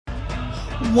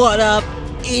What up?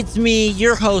 It's me,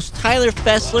 your host, Tyler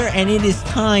Fessler, and it is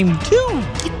time to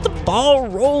get the ball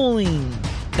rolling.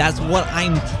 That's what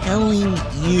I'm telling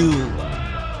you.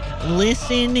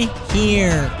 Listen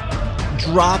here.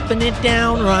 Dropping it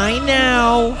down right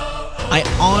now. I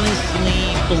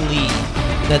honestly believe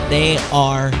that they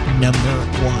are number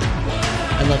one.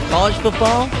 I love college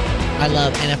football. I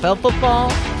love NFL football.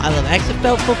 I love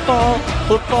XFL football.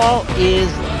 Football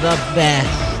is the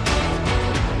best.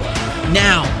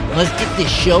 Now, let's get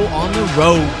this show on the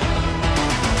road.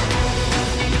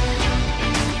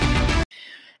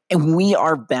 And we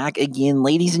are back again,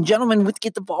 ladies and gentlemen, with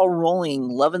Get the Ball Rolling.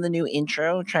 Loving the new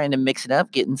intro, trying to mix it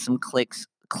up, getting some clips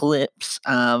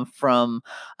from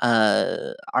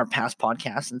our past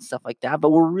podcasts and stuff like that.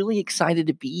 But we're really excited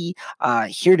to be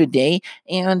here today.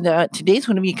 And today's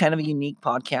going to be kind of a unique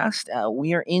podcast.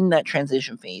 We are in that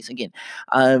transition phase again.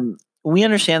 We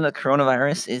understand that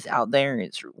coronavirus is out there.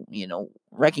 It's,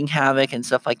 wrecking havoc and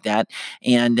stuff like that.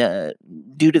 And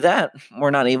due to that,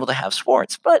 we're not able to have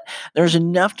sports. But there's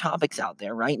enough topics out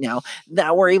there right now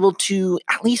that we're able to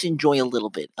at least enjoy a little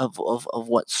bit of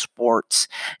what sports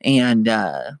and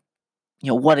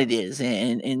what it is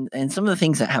and some of the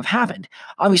things that have happened.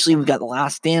 Obviously, we've got the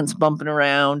Last Dance bumping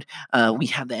around. We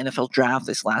have the NFL draft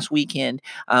this last weekend.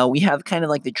 We have kind of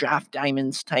like the Draft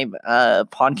Diamonds type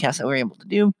podcast that we're able to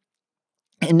do.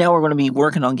 And now we're going to be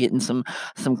working on getting some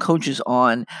coaches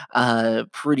on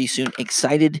pretty soon.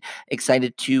 Excited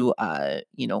to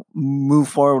move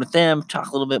forward with them, talk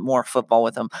a little bit more football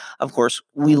with them. Of course,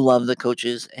 we love the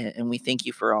coaches and we thank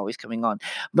you for always coming on.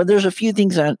 But there's a few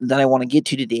things that I want to get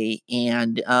to today,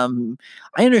 and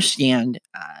I understand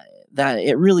that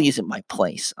it really isn't my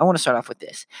place. I want to start off with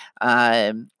this.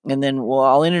 And then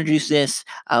I'll introduce this.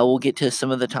 We'll get to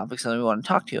some of the topics that we want to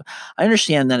talk to. I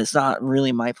understand that it's not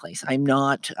really my place. I'm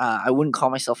not, I wouldn't call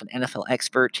myself an NFL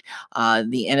expert.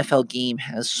 The NFL game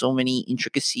has so many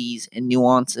intricacies and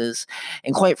nuances.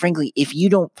 And quite frankly, if you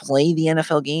don't play the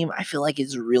NFL game, I feel like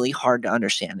it's really hard to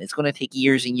understand. It's going to take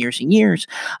years and years and years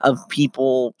of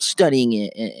people studying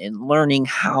it and learning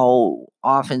how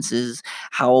offenses,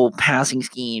 how passing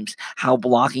schemes, how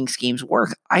blocking schemes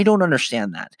work. I don't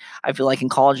understand that. I feel like in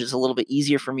college it's a little bit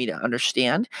easier for me to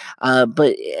understand,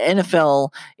 but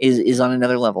NFL is on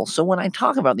another level. So when I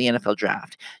talk about the NFL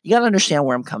draft, you got to understand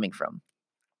where I'm coming from.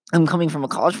 I'm coming from a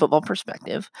college football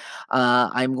perspective.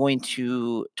 I'm going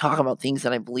to talk about things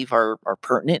that I believe are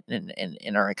pertinent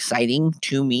and are exciting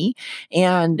to me.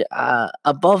 And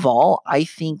above all, I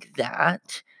think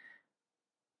that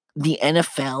the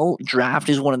NFL draft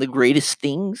is one of the greatest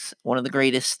things, one of the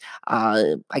greatest,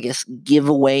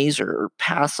 giveaways or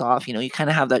pass off. You kind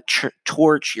of have that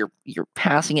torch. You're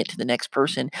passing it to the next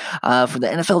person for the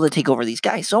NFL to take over these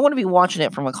guys. So I want to be watching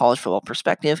it from a college football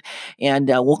perspective, and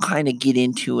we'll kind of get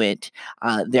into it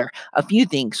there. A few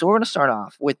things. So we're going to start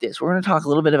off with this. We're going to talk a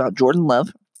little bit about Jordan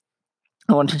Love.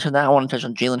 I want to touch on that. I want to touch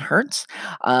on Jalen Hurts.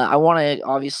 I want to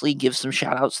obviously give some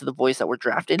shout outs to the boys that were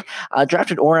drafted or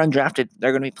undrafted.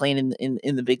 They're going to be playing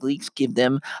in the big leagues. Give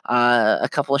them a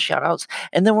couple of shout outs.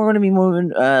 And then we're going to be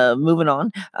moving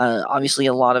on. Obviously,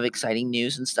 a lot of exciting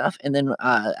news and stuff. And then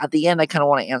at the end, I kind of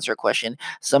want to answer a question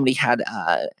somebody had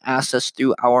asked us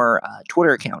through our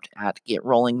Twitter account at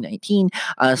GetRolling19.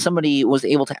 Somebody was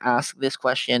able to ask this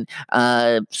question.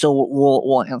 So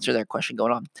we'll answer their question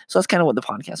going on. So that's kind of what the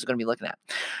podcast is going to be looking at.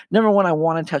 Number one, I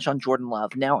want to touch on Jordan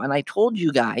Love. Now, and I told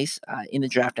you guys in the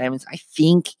Draft Diamonds, I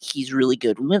think he's really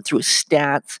good. We went through his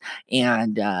stats,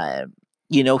 and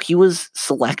he was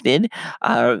selected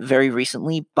very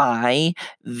recently by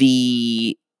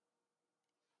the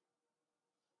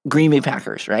Green Bay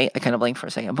Packers, right? I kind of blanked for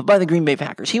a second, but by the Green Bay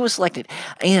Packers, he was selected.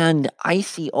 And I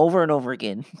see over and over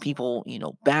again people,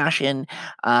 bashing,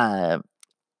 the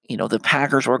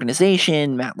Packers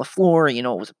organization, Matt LaFleur, it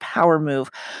was a power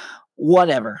move.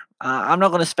 Whatever. I'm not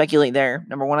going to speculate there.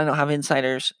 Number one, I don't have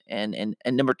insiders, and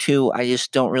number two, I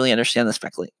just don't really understand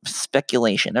the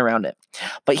speculation around it.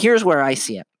 But here's where I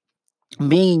see it.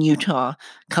 Being in Utah,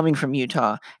 coming from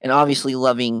Utah, and obviously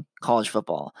loving college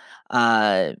football,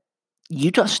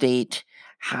 Utah State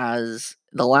has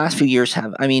the last few years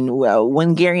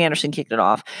when Gary Anderson kicked it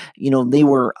off, they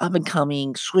were up and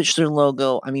coming, switched their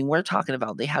logo. I mean, we're talking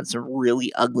about they had some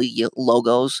really ugly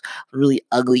logos, really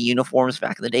ugly uniforms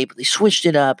back in the day, but they switched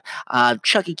it up.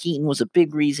 Chucky Keaton was a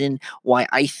big reason why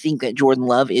I think that Jordan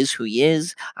Love is who he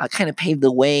is, kind of paved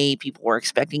the way. People were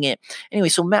expecting it. Anyway,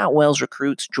 so Matt Wells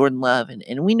recruits Jordan Love,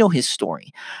 and we know his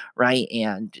story, right?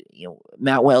 And,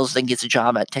 Matt Wells then gets a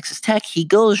job at Texas Tech. He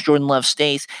goes, Jordan Love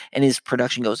stays, and his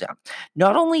production goes down.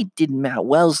 not only did Matt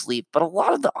Wells leave, but a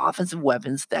lot of the offensive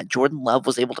weapons that Jordan Love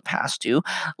was able to pass to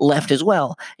left as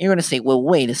well. And you're going to say, well,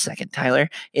 wait a second, Tyler.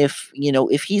 If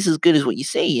he's as good as what you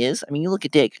say he is, I mean, you look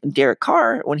at Derek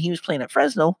Carr when he was playing at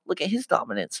Fresno. Look at his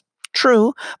dominance.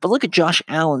 True, but look at Josh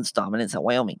Allen's dominance at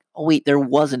Wyoming. Oh wait, there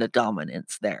wasn't a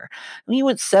dominance there. When he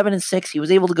went 7-6, he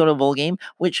was able to go to a bowl game,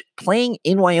 which playing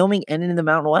in Wyoming and in the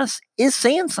Mountain West is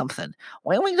saying something.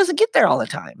 Wyoming doesn't get there all the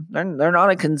time. They're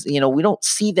not we don't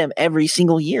see them every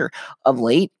single year. Of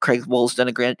late, Craig Bohl's done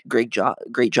a great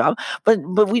job, but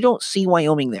we don't see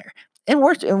Wyoming there. And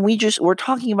we're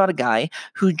talking about a guy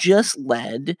who just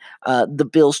led the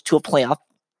Bills to a playoff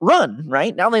run.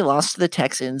 Right now, they lost to the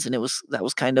Texans, and that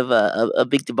was kind of a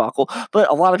big debacle. But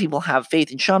a lot of people have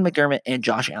faith in Sean McDermott and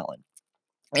Josh Allen.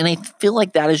 And I feel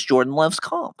like that is Jordan Love's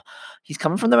comp. He's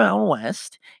coming from the Mountain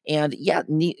West, and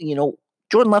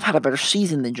Jordan Love had a better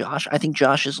season than Josh. I think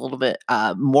Josh is a little bit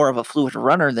more of a fluid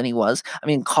runner than he was. I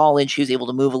mean, in college, he was able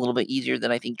to move a little bit easier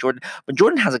than I think Jordan. But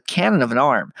Jordan has a cannon of an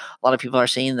arm. A lot of people are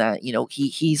saying that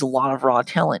he's a lot of raw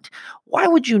talent. Why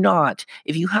would you not,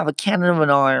 if you have a cannon of an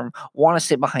arm, want to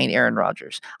sit behind Aaron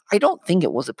Rodgers? I don't think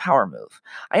it was a power move.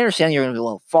 I understand you're going to be,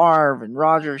 well, Favre and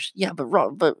Rodgers. Yeah, but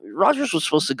Rodgers was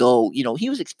supposed to go, he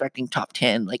was expecting top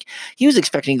 10. Like, he was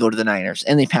expecting to go to the Niners,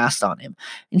 and they passed on him.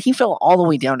 And he fell all the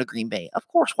way down to Green Bay. Of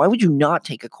course, why would you not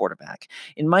take a quarterback?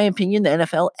 In my opinion, the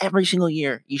NFL, every single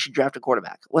year, you should draft a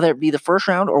quarterback, whether it be the first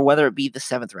round or whether it be the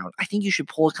 7th round. I think you should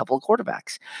pull a couple of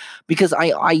quarterbacks because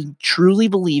I truly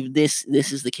believe this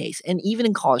is the case. And even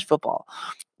in college football,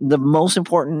 the most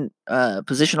important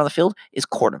position on the field is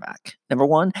quarterback, number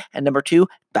 1, and number 2,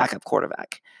 backup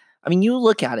quarterback. I mean, you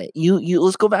look at it. You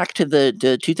let's go back to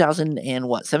the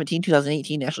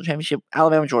 2018 national championship,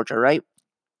 Alabama, Georgia, right?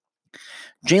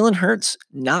 Jalen Hurts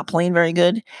not playing very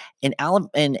good, and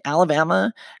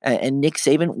Alabama and Nick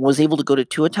Saban was able to go to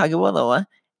Tua Tagovailoa,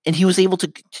 and he was able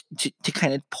to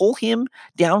kind of pull him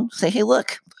down, say, "Hey,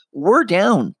 look, we're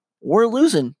down, we're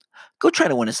losing. Go try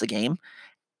to win us the game,"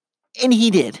 and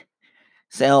he did.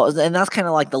 So, and that's kind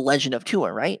of like the legend of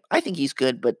Tua, right? I think he's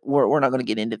good, but we're not going to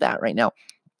get into that right now.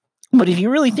 But if you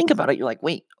really think about it, you're like,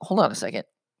 wait, hold on a second.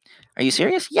 Are you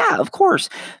serious? Yeah, of course.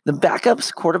 The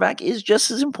backup's quarterback is just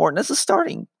as important as the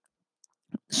starting.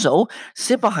 So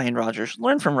sit behind Rodgers,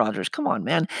 learn from Rodgers. Come on,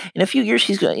 man. In a few years,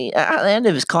 at the end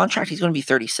of his contract, he's going to be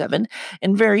 37,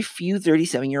 and very few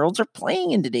 37-year-olds are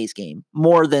playing in today's game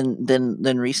more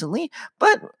than recently.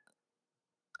 But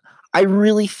I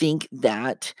really think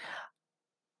that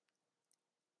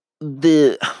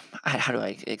how do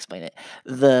I explain it?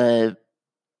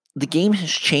 The game has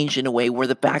changed in a way where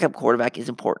the backup quarterback is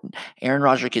important. Aaron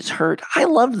Rodgers gets hurt. I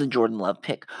loved the Jordan Love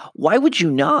pick. Why would you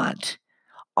not?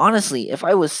 Honestly, if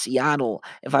I was Seattle,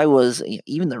 if I was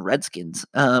even the Redskins,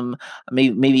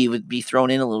 maybe it would be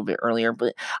thrown in a little bit earlier,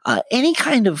 but any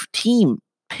kind of team,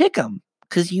 pick them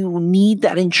because you need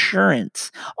that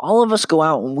insurance. All of us go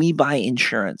out and we buy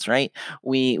insurance, right?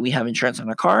 We have insurance on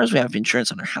our cars, we have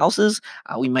insurance on our houses,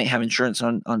 we might have insurance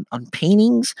on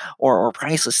paintings or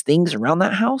priceless things around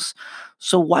that house.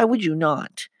 So why would you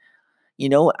not?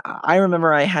 I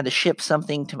remember I had to ship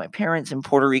something to my parents in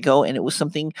Puerto Rico, and it was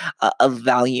something of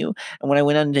value. And when I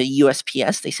went on to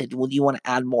USPS, they said, well, do you want to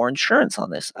add more insurance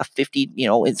on this?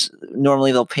 It's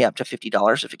normally they'll pay up to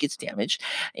 $50 if it gets damaged.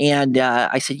 And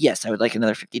I said, yes, I would like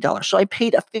another $50. So I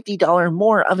paid a $50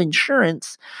 more of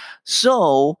insurance.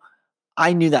 So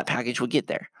I knew that package would get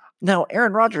there. Now,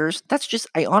 Aaron Rodgers,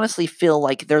 I honestly feel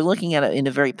like they're looking at it in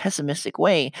a very pessimistic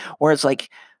way, where it's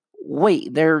like,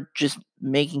 wait, they're just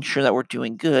making sure that we're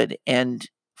doing good. And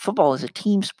football is a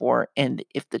team sport. And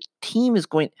if the team is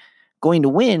going to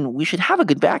win, we should have a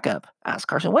good backup. Ask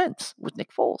Carson Wentz with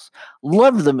Nick Foles.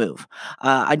 Love the move.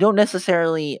 I don't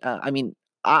necessarily,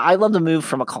 I love the move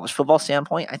from a college football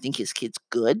standpoint. I think his kid's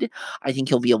good. I think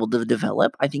he'll be able to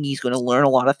develop. I think he's going to learn a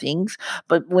lot of things.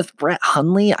 But with Brett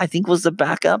Hundley, I think was the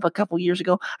backup a couple years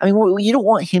ago. I mean, you don't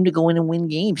want him to go in and win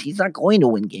games. He's not going to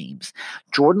win games.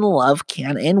 Jordan Love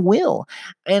can and will.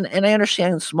 And I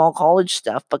understand small college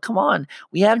stuff, but come on.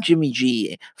 We have Jimmy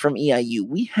G from EIU.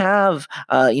 We have,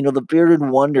 the bearded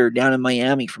wonder down in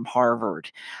Miami from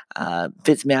Harvard.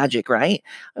 Fitzmagic, right?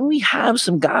 And we have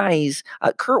some guys.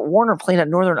 Kurt Warner played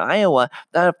at Northern Iowa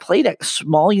that have played at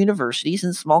small universities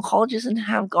and small colleges and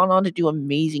have gone on to do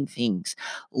amazing things.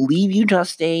 Leave Utah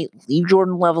State, leave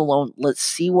Jordan Love alone. Let's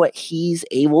see what he's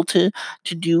able to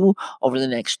do over the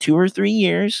next 2 or 3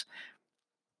 years.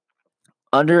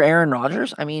 Under Aaron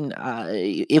Rodgers, I mean,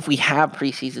 if we have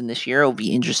preseason this year, it'll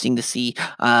be interesting to see,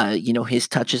 his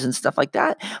touches and stuff like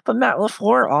that. But Matt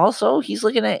LaFleur also, he's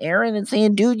looking at Aaron and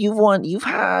saying, "Dude, you've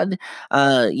had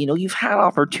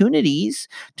opportunities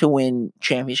to win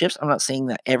championships." I'm not saying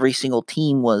that every single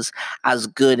team was as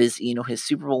good as his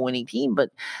Super Bowl winning team, but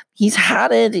he's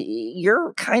had it.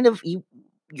 You're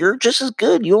just as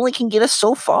good. You only can get us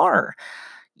so far.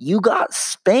 You got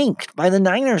spanked by the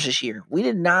Niners this year. We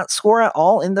did not score at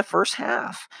all in the first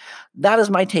half. That is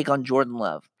my take on Jordan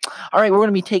Love. All right, we're going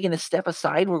to be taking a step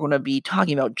aside. We're going to be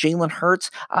talking about Jalen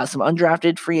Hurts, some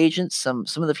undrafted free agents, some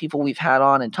of the people we've had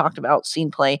on and talked about,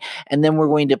 seen play, and then we're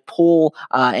going to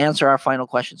answer our final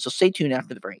question. So stay tuned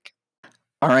after the break.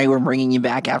 All right, we're bringing you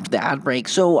back after the ad break.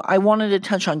 So I wanted to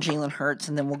touch on Jalen Hurts,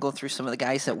 and then we'll go through some of the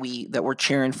guys that we're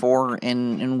cheering for,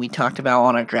 and we talked about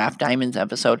on our Draft Diamonds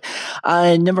episode.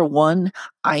 Number one,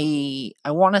 I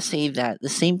want to say that the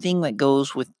same thing that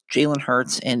goes with Jalen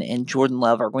Hurts and Jordan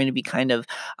Love are going to be kind of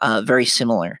very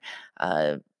similar.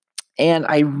 And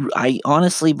I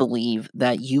honestly believe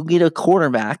that you get a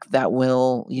quarterback that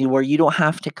where you don't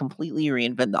have to completely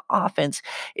reinvent the offense.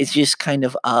 It's just kind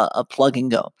of a plug and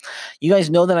go. You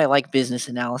guys know that I like business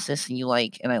analysis,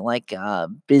 and I like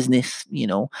business,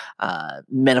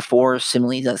 metaphors,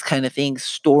 similes, that kind of thing,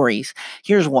 stories.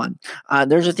 Here's one.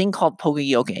 There's a thing called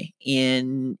poka-yoke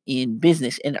in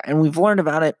business, and we've learned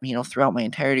about it, throughout my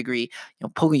entire degree.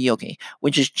 Poka-yoke,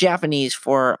 which is Japanese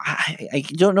for I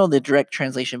don't know the direct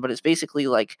translation, but it's basically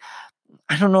like,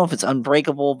 I don't know if it's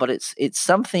unbreakable, but it's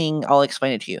something. I'll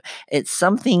explain it to you. It's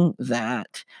something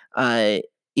that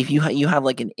if you have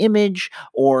like an image,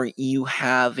 or you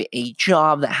have a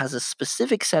job that has a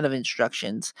specific set of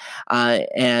instructions,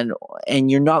 and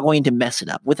you're not going to mess it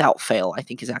up without fail, I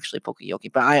think is actually poka-yoke,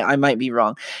 but I might be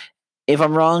wrong. If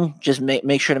I'm wrong, just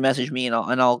make sure to message me, and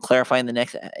I'll clarify in the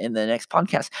next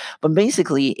podcast. But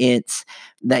basically, it's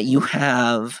that you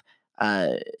have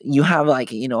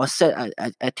like a set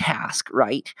a task,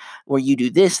 right, where you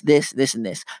do this, and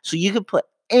this. So you could put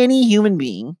any human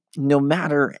being, no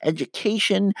matter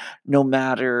education, no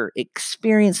matter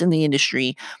experience in the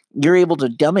industry, you're able to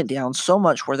dumb it down so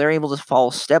much where they're able to follow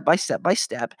step by step by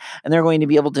step, and they're going to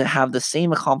be able to have the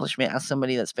same accomplishment as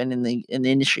somebody that's been in the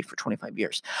industry for 25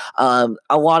 years. A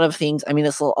lot of things. I mean,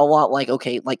 it's a lot like,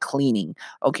 okay, like cleaning.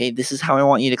 Okay, this is how I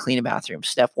want you to clean a bathroom.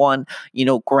 Step one,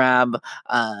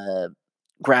 uh,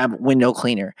 grab window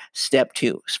cleaner. Step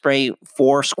two, spray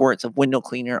 4 squirts of window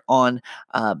cleaner on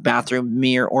bathroom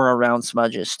mirror or around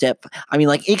smudges. I mean,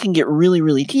 like, it can get really,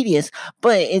 really tedious,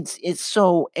 but it's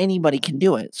so anybody can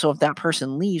do it. So if that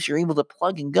person leaves, you're able to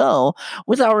plug and go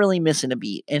without really missing a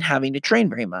beat and having to train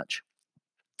very much.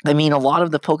 I mean, a lot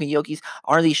of the Pokeyokis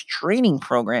are these training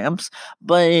programs,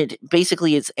 but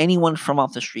basically it's anyone from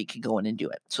off the street can go in and do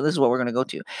it. So this is what we're going to go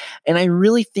to. And I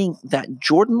really think that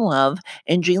Jordan Love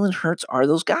and Jalen Hurts are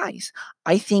those guys.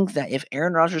 I think that if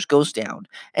Aaron Rodgers goes down,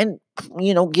 and,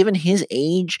 given his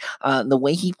age, the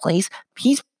way he plays,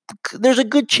 there's a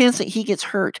good chance that he gets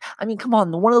hurt. I mean, come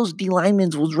on, one of those D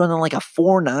linemen was running like a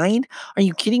 4.9. Are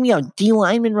you kidding me? A D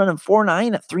lineman running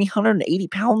 4.9 at 380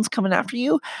 pounds coming after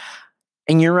you?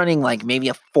 And you're running like maybe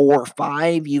a 4 or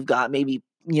 5, you've got maybe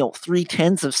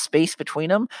 3/10 of space between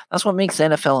them. That's what makes the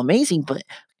NFL amazing. But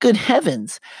good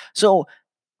heavens! So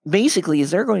basically, is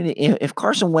they're going to if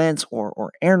Carson Wentz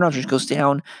or Aaron Rodgers goes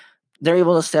down, they're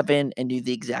able to step in and do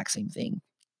the exact same thing.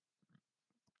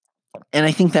 And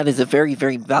I think that is a very,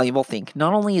 very valuable thing.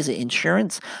 Not only is it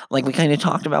insurance, like we kind of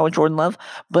talked about with Jordan Love,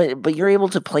 but you're able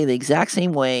to play the exact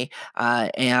same way,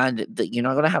 and you're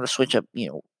not going to have to switch up,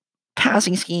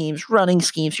 passing schemes, running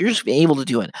schemes. You're just able to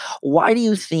do it. Why do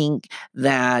you think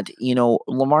that,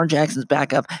 Lamar Jackson's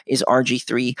backup is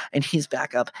RG3 and his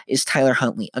backup is Tyler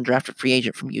Huntley, undrafted free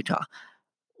agent from Utah?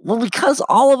 Well, because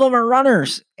all of them are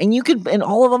runners, and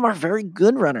all of them are very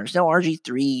good runners. Now,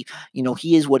 RG3,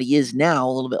 he is what he is now,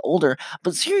 a little bit older,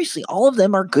 but seriously, all of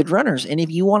them are good runners. And if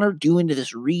you want to do into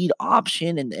this read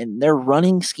option and their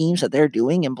running schemes that they're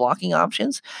doing and blocking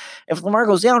options, if Lamar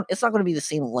goes down, it's not going to be the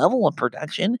same level of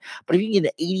production. But if you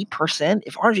get an 80%,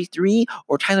 if RG3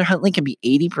 or Tyler Huntley can be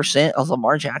 80% of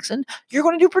Lamar Jackson, you're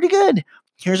going to do pretty good.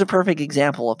 Here's a perfect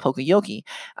example of Poka-yoke.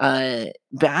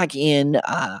 Back in,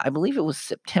 I believe it was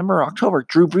September, October,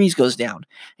 Drew Brees goes down.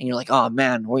 And you're like, oh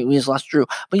man, we just lost Drew.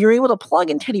 But you're able to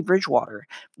plug in Teddy Bridgewater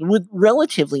with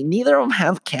relatively, neither of them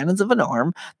have cannons of an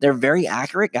arm. They're very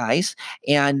accurate guys.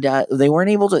 And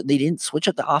they didn't switch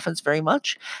up the offense very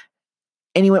much.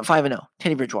 And he went 5-0.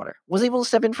 Teddy Bridgewater was able to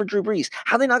step in for Drew Brees.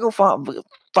 How they not go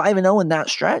 5-0 in that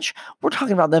stretch? We're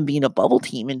talking about them being a bubble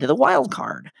team into the wild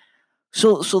card.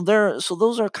 So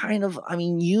those are kind of, I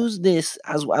mean, use this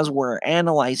as we're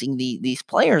analyzing these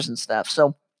players and stuff.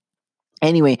 So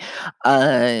anyway,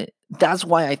 that's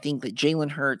why I think that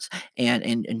Jalen Hurts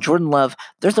and Jordan Love,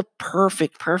 there's a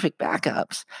perfect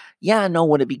backups. Yeah, no,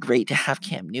 would it be great to have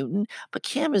Cam Newton? But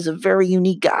Cam is a very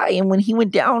unique guy, and when he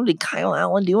went down, did Kyle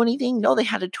Allen do anything? No, they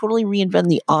had to totally reinvent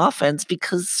the offense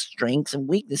because strengths and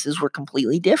weaknesses were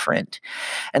completely different,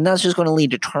 and that's just going to lead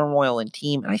to turmoil in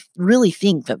team. And I really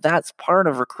think that that's part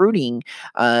of recruiting.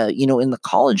 In the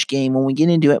college game, when we get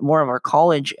into it more of our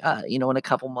college, in a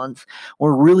couple months,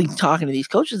 we're really talking to these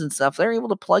coaches and stuff. They're able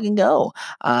to plug and go.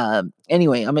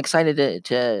 Anyway, I'm excited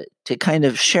to kind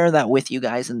of share that with you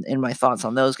guys and my thoughts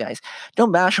on those guys.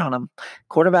 Don't bash on them.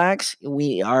 Quarterbacks,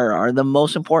 we are the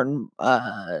most important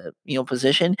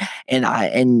position,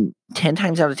 and 10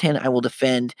 times out of 10 I will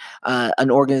defend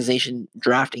an organization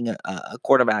drafting a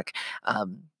quarterback.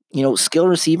 Skill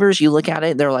receivers, you look at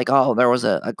it, they're like, oh, there was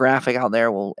a graphic out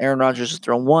there. Well, Aaron Rodgers has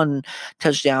thrown one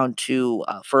touchdown to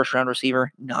a first round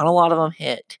receiver. Not a lot of them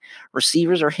hit.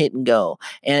 Receivers are hit and go,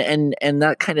 and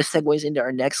that kind of segues into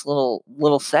our next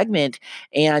little segment.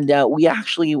 And we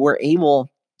actually were able.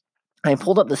 I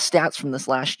pulled up the stats from this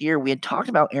last year. We had talked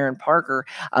about Aaron Parker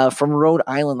from Rhode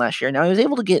Island last year. Now, he was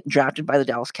able to get drafted by the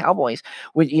Dallas Cowboys,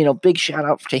 which, big shout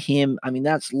out to him. I mean,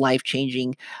 that's life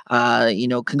changing.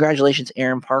 Congratulations,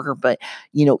 Aaron Parker. But,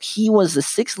 he was the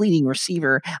sixth leading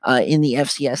receiver in the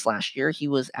FCS last year. He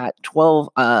was at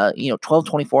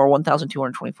 1224,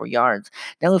 1,224 yards.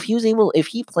 Now, if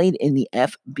he played in the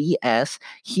FBS,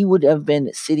 he would have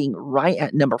been sitting right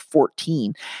at number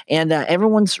 14. And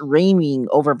everyone's raving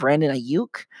over Brandon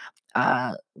Ayuk.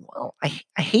 Well, I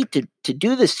hate to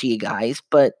do this to you guys,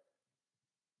 but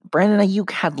Brandon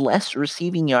Ayuk had less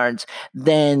receiving yards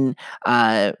than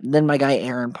my guy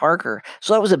Aaron Parker.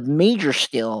 So that was a major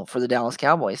steal for the Dallas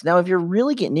Cowboys. Now, if you're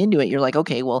really getting into it, you're like,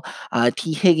 okay, well,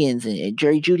 T. Higgins and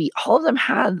Jerry Jeudy, all of them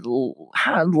had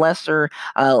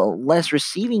less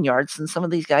receiving yards than some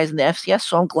of these guys in the FCS.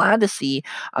 So I'm glad to see,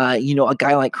 a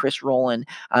guy like Chris Rowland,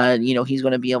 he's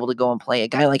going to be able to go and play. A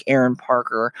guy like Aaron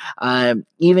Parker,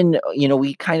 even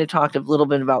we kind of talked a little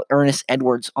bit about Ernest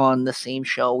Edwards on the same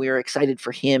show. We were excited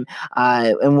for him.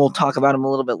 And we'll talk about him a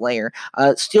little bit later.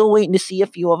 Still waiting to see a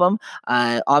few of them.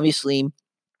 Obviously,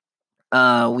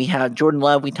 we had Jordan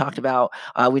Love. We talked about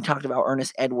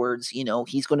Ernest Edwards.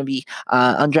 He's going to be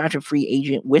undrafted free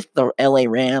agent with the LA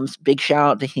Rams. Big shout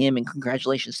out to him and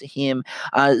congratulations to him.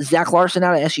 Zach Larson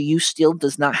out of SUU still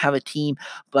does not have a team,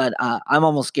 but I'm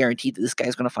almost guaranteed that this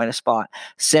guy's going to find a spot.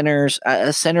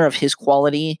 A center of his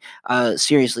quality,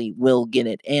 seriously, will get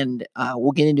it, and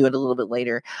we'll get into it a little bit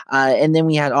later. And then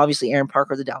we had obviously Aaron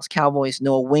Parker of the Dallas Cowboys,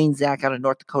 Noah Wayne-Zach out of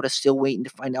North Dakota, still waiting to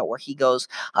find out where he goes.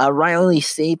 Riley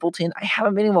Stapleton, I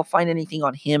haven't been able to find anything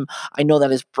on him. I know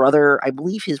that I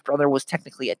believe his brother was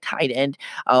technically a tight end,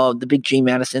 the big J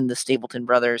Madison, the Stapleton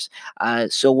brothers.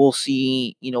 So we'll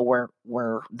see,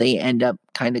 where they end up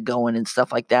kind of going and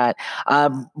stuff like that.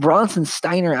 Bronson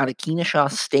Steiner out of Kennesaw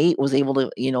State was able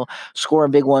to, score a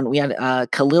big one. We had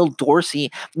Khalil Dorsey.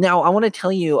 Now, I want to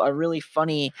tell you a really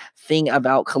funny thing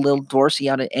about Khalil Dorsey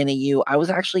out at NAU. I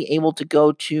was actually able to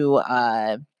go to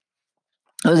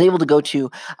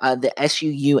the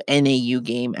SUU NAU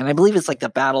game, and I believe it's like the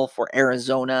battle for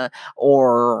Arizona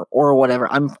or whatever.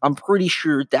 I'm pretty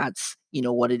sure that's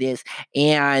what it is.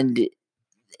 And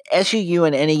SUU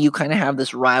and NAU kind of have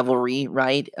this rivalry,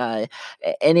 right?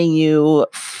 NAU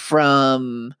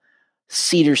from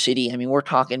Cedar City. I mean, we're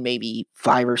talking maybe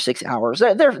 5 or 6 hours.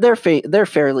 They're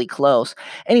fairly close.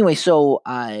 Anyway, so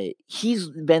he's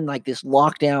been like this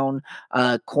lockdown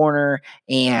corner,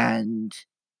 and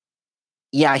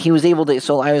yeah, he was able to.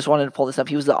 So I just wanted to pull this up.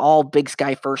 He was the All Big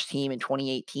Sky first team in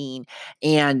 2018,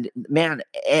 and man,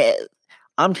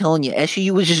 I'm telling you,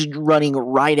 SU was just running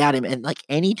right at him, and like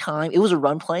anytime it was a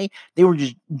run play, they were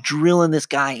just drilling this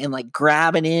guy and like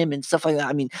grabbing him and stuff like that.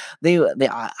 I mean,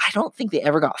 I don't think they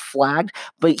ever got flagged,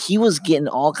 but he was getting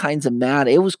all kinds of mad.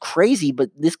 It was crazy, but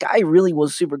this guy really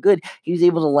was super good. He was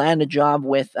able to land a job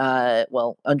with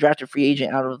undrafted free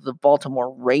agent out of the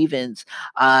Baltimore Ravens.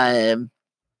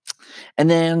 And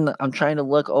then I'm trying to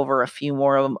look over a few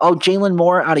more of them. Oh, Jalen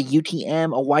Moore out of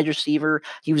UTM, a wide receiver.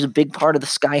 He was a big part of the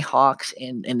Skyhawks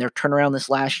and their turnaround this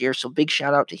last year. So big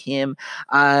shout out to him.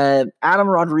 Adam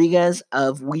Rodriguez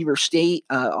of Weaver State.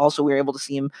 Also, we were able to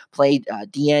see him play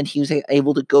D-end. He was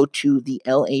able to go to the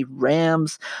LA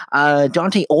Rams.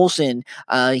 Dante Olson,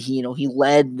 he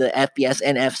led the FBS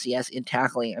and FCS in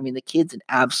tackling. I mean, the kid's an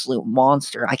absolute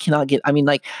monster.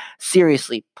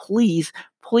 Seriously, please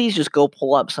please just go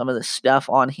pull up some of the stuff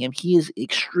on him. He is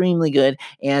extremely good,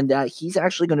 and he's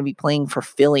actually going to be playing for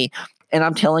Philly. And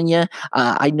I'm telling you,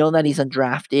 I know that he's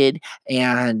undrafted,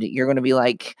 and you're going to be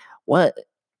like, what?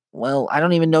 Well, I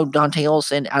don't even know Dante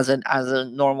Olson as a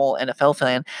normal NFL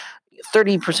fan.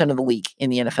 30% of the league in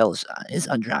the NFL is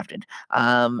undrafted.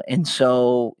 And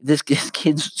so this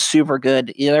kid's super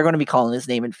good. Yeah, they're going to be calling his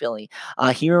name in Philly.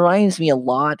 He reminds me a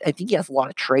lot. I think he has a lot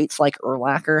of traits like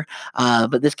Urlacher,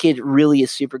 but this kid really is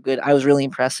super good. I was really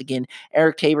impressed again.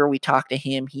 Eric Tabor, we talked to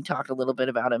him. He talked a little bit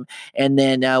about him. And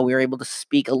then we were able to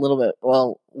speak a little bit.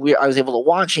 Well, I was able to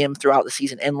watch him throughout the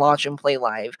season and watch him play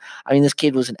live. I mean, this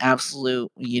kid was an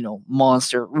absolute,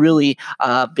 monster. Really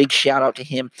big shout out to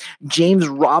him. James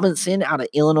Robinson out of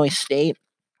Illinois State.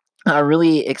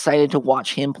 Really excited to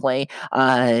watch him play.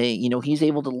 He's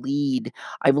able to lead.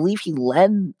 I believe he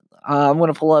led. I'm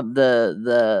going to pull up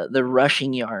the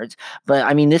rushing yards, but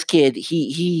I mean, this kid,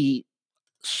 he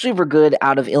super good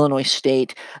out of Illinois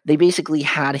State. They basically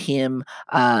had him.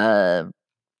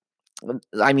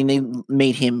 I mean, they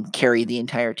made him carry the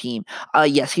entire team.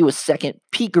 Yes, he was second.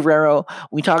 Pete Guerrero,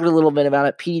 we talked a little bit about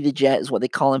it. Petey the Jet is what they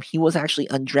call him. He was actually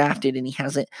undrafted, and he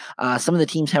hasn't. Some of the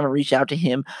teams haven't reached out to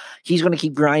him. He's going to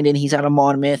keep grinding. He's out of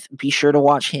Monmouth. Be sure to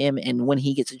watch him, and when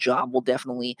he gets a job, we'll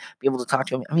definitely be able to talk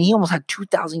to him. I mean, he almost had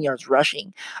 2,000 yards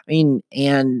rushing. I mean,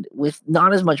 and with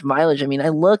not as much mileage. I mean, I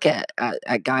look at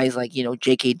guys like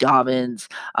J.K. Dobbins,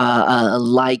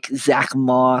 like Zach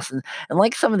Moss, and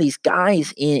like some of these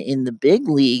guys in the big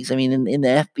leagues. I mean, in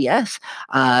the FBS,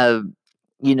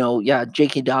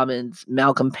 J.K. Dobbins,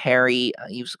 Malcolm Perry,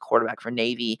 he was the quarterback for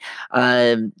Navy,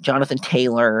 Jonathan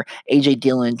Taylor, A.J.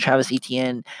 Dillon, Travis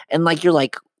Etienne, and you're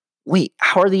like, wait,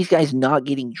 how are these guys not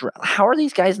getting? How are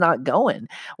these guys not going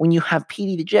when you have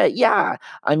Petey the Jet? Yeah,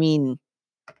 I mean.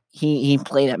 He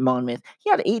played at Monmouth. He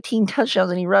had 18 touchdowns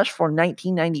and he rushed for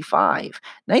 1995.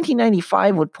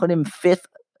 1995 would put him fifth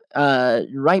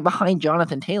right behind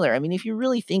Jonathan Taylor. I mean, if you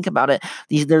really think about it,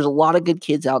 there's a lot of good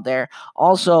kids out there.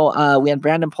 Also, we had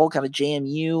Brandon Polk out of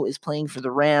JMU is playing for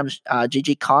the Rams.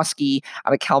 JJ Koski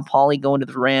out of Cal Poly going to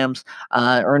the Rams.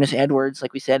 Ernest Edwards,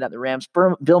 like we said, at the Rams.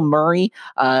 Bill Murray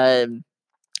out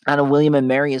of William and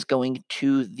Mary is going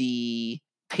to the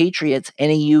Patriots.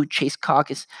 NAU Chase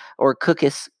Caucus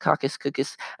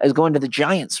is going to the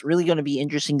Giants. Really going to be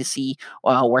interesting to see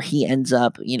where he ends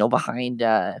up. Behind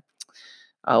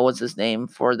what's his name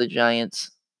for the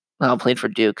Giants? Played for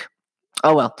Duke.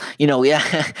 Oh well,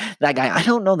 yeah, that guy. I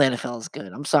don't know the NFL is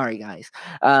good. I'm sorry, guys,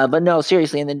 but no,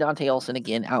 seriously. And then Dante Olson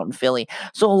again out in Philly.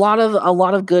 So a lot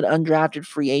of good undrafted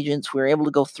free agents. We were able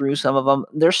to go through some of them.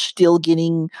 They're still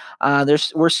getting.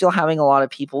 We're still having a lot of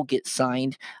people get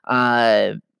signed.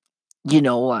 We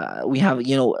have,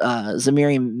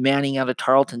 Zamiri Manning out of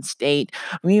Tarleton State.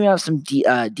 We even have some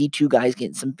D2 guys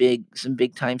getting some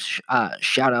big time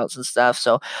shout outs and stuff.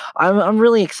 So I'm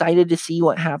really excited to see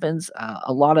what happens.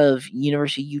 A lot of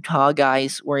University of Utah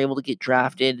guys were able to get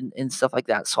drafted and stuff like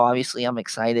that. So obviously I'm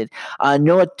excited.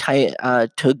 Noah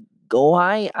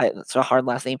Togoai, that's a hard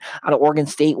last name, out of Oregon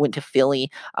State, went to Philly.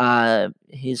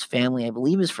 His family, I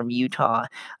believe, is from Utah.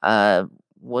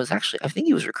 Was actually, I think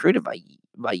he was recruited by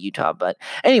Utah, but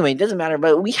anyway, it doesn't matter.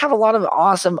 But we have a lot of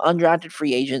awesome undrafted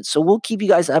free agents, so we'll keep you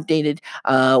guys updated.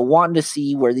 Wanting to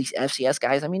see where these FCS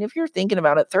guys. I mean, if you're thinking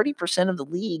about it, 30% of the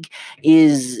league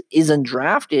is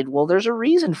undrafted. Well, there's a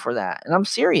reason for that, and I'm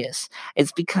serious.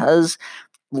 It's because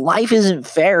life isn't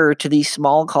fair to these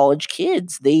small college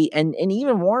kids. And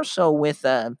even more so with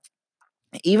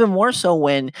even more so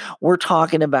when we're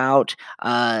talking about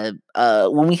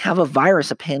when we have a virus,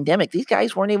 a pandemic. These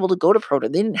guys weren't able to go to pro day.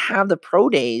 They didn't have the pro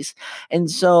days, and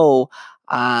so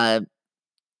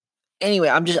anyway,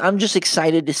 I'm just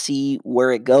excited to see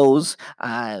where it goes.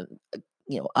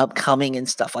 Upcoming and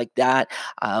stuff like that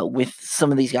with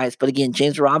some of these guys. But again,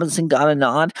 James Robinson got a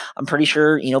nod. I'm pretty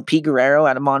sure Pete Guerrero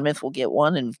out of Monmouth will get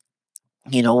one, and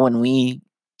when we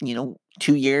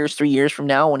 2 years, 3 years from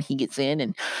now, when he gets in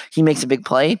and he makes a big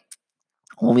play,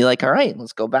 we'll be like, all right,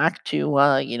 let's go back to,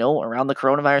 around the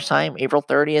coronavirus time, April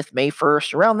 30th, May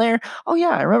 1st, around there. Oh,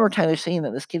 yeah, I remember Tyler saying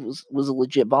that this kid was a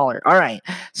legit baller. All right,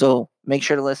 so make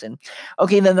sure to listen.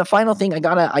 Okay, then the final thing, I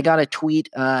got a tweet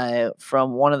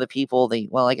from one of the people. They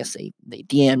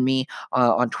DM'd me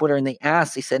on Twitter, and they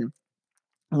said,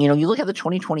 you look at the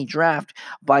 2020 draft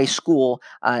by school,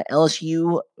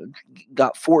 LSU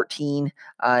got 14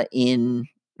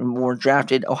 were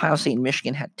drafted. Ohio State and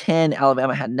Michigan had 10.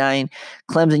 Alabama had 9.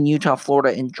 Clemson, Utah,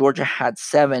 Florida, and Georgia had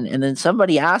 7. And then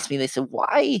somebody asked me, they said,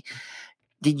 why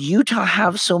did Utah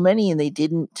have so many and they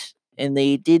didn't,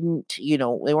 they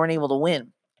weren't able to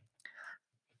win?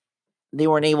 they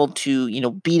weren't able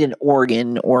to, beat an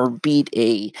Oregon or beat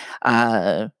a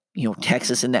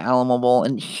Texas in the Alamo Bowl.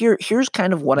 And here's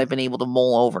kind of what I've been able to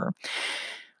mull over.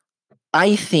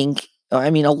 I think, a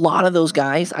lot of those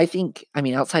guys,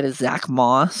 outside of Zach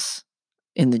Moss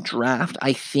in the draft,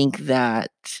 I think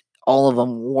that all of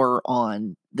them were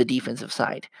on the defensive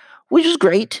side, which is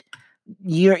great.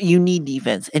 You need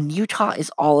defense, and Utah is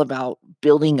all about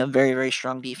building a very, very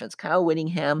strong defense. Kyle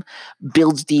Whittingham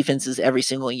builds defenses every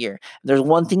single year. There's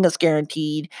one thing that's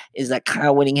guaranteed is that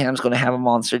Kyle Whittingham's going to have a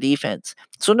monster defense.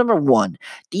 So number one,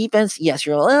 defense, yes,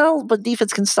 but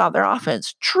defense can stop their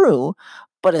offense. True.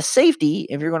 But a safety,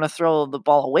 if you're going to throw the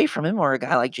ball away from him, or a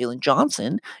guy like Jalen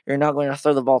Johnson, you're not going to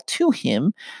throw the ball to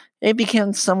him. It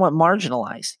became somewhat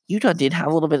marginalized. Utah did have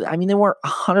a little bit. They weren't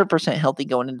 100% healthy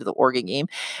going into the Oregon game.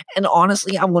 And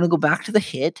honestly, I'm going to go back to the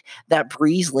hit that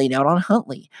Breeze laid out on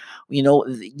Huntley.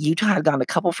 Utah had gotten a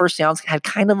couple first downs, had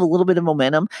kind of a little bit of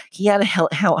momentum. He had a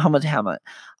helmet.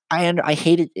 I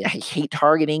hate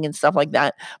targeting and stuff like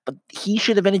that, but he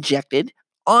should have been ejected.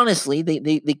 Honestly,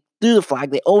 they threw the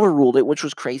flag. They overruled it, which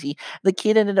was crazy. The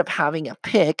kid ended up having a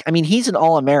pick. He's an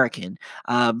All-American.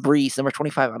 Breeze, number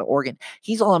 25 out of Oregon.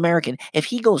 He's All-American. If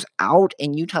he goes out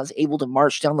and Utah's able to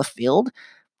march down the field,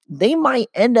 they might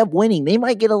end up winning. They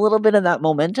might get a little bit of that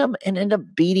momentum and end up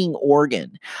beating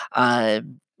Oregon. As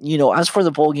for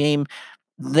the bowl game,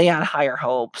 they had higher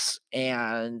hopes,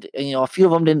 and a few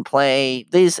of them didn't play.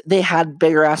 They had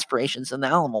bigger aspirations than the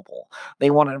Alamo Bowl. They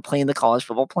wanted to play in the college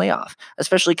football playoff,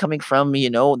 especially coming from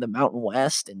the Mountain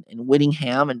West and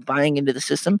Whittingham and buying into the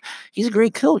system. He's a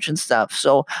great coach and stuff.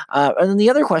 So, and then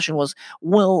the other question was,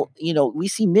 we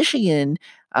see Michigan.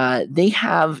 They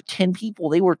have 10 people.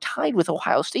 They were tied with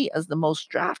Ohio State as the most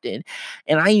drafted,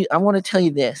 and I want to tell you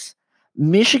this: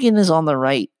 Michigan is on the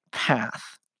right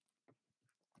path.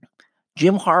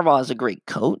 Jim Harbaugh is a great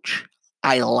coach.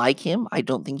 I like him. I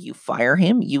don't think you fire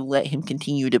him. You let him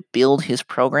continue to build his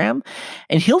program,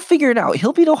 and he'll figure it out.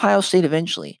 He'll beat Ohio State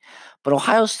eventually, but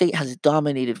Ohio State has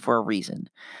dominated for a reason.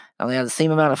 Now, they have the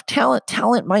same amount of talent.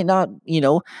 Talent might not,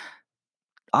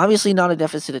 obviously not a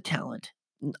deficit of talent.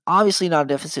 Obviously not a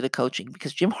deficit of coaching,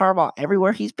 because Jim Harbaugh,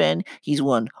 everywhere he's been, he's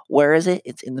won. Where is it?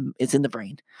 It's in the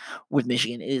brain. With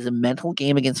Michigan, it is a mental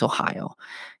game against Ohio.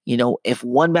 If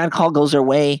one bad call goes their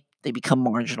way, they become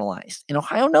marginalized. And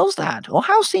Ohio knows that.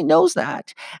 Ohio State knows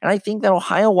that. And I think that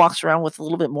Ohio walks around with a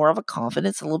little bit more of a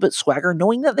confidence, a little bit swagger,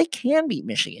 knowing that they can beat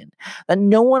Michigan. That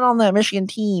no one on that Michigan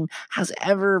team has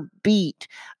ever beat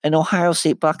an Ohio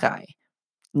State Buckeye.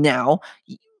 Now,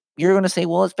 you're going to say,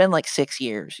 well, it's been like 6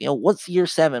 years. What's year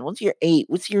 7? What's year 8?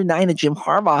 What's year 9 of Jim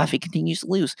Harbaugh if he continues to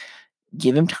lose?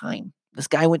 Give him time. This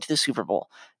guy went to the Super Bowl.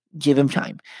 Give him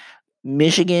time.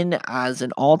 Michigan, as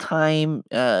an all-time,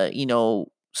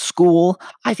 school,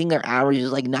 I think their average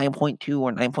is like 9.2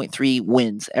 or 9.3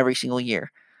 wins every single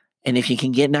year. And if you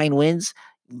can get 9 wins,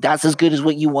 that's as good as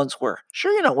what you once were.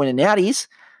 Sure, you're not winning natties,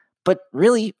 but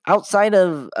really, outside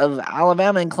of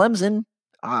Alabama and Clemson,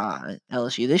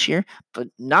 LSU this year, but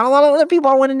not a lot of other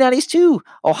people are winning natties too.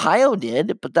 Ohio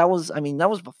did, but that was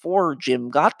before Jim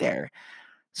got there.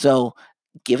 So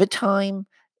give it time.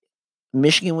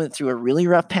 Michigan went through a really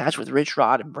rough patch with Rich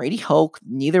Rod and Brady Hoke.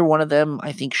 Neither one of them,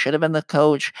 I think, should have been the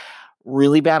coach.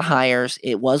 Really bad hires.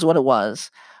 It was what it was.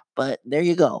 But there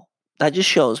you go. That just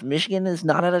shows Michigan is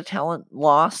not at a talent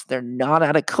loss. They're not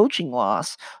at a coaching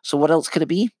loss. So what else could it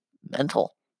be?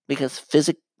 Mental. Because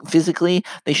physically,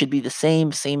 they should be the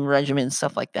same regimen,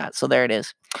 stuff like that. So there it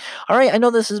is. All right, I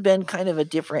know this has been kind of a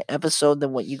different episode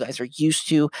than what you guys are used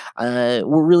to.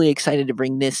 We're really excited to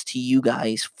bring this to you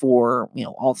guys for,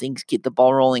 all things Get the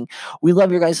Ball Rolling. We love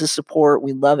your guys' support.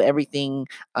 We love everything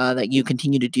that you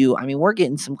continue to do. We're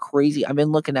getting some crazy. I've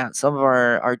been looking at some of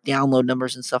our download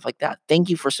numbers and stuff like that. Thank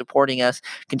you for supporting us.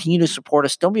 Continue to support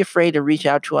us. Don't be afraid to reach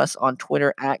out to us on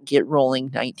Twitter at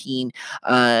GetRolling19.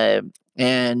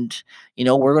 And,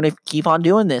 we're going to keep on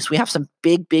doing this. We have some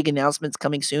big announcements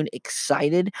coming soon.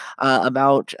 Excited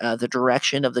about the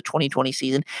direction of the 2020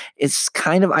 season. It's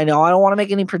kind of, I know I don't want to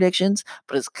make any predictions,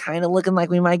 but it's kind of looking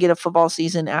like we might get a football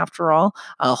season after all.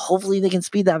 Hopefully they can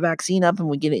speed that vaccine up and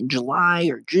we get it in July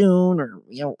or June or,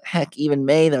 heck, even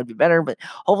May. That would be better. But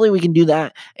hopefully we can do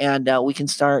that and we can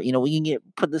start, we can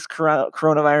put this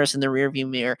coronavirus in the rearview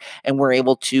mirror and we're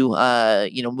able to,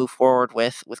 move forward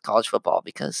with college football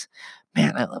because,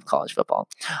 man, I love college football.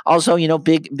 Also,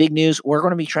 big news. We're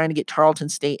going to be trying to get Tarleton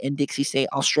State and Dixie State.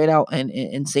 I'll straight out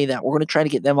and say that we're going to try to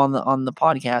get them on the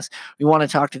podcast. We want to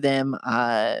talk to them,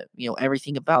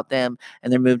 everything about them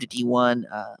and their move to D1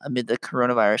 amid the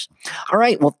coronavirus. All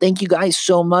right. Well, thank you guys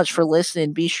so much for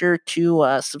listening. Be sure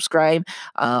to subscribe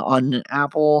on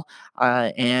Apple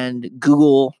and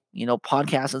Google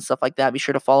podcasts and stuff like that, be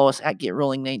sure to follow us at Get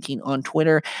Rolling 19 on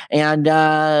Twitter. And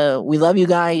we love you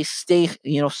guys. Stay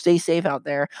safe out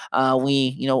there.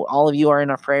 All of you are in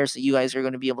our prayers that you guys are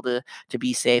going to be able to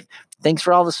be safe. Thanks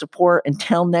for all the support.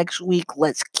 Until next week,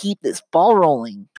 let's keep this ball rolling.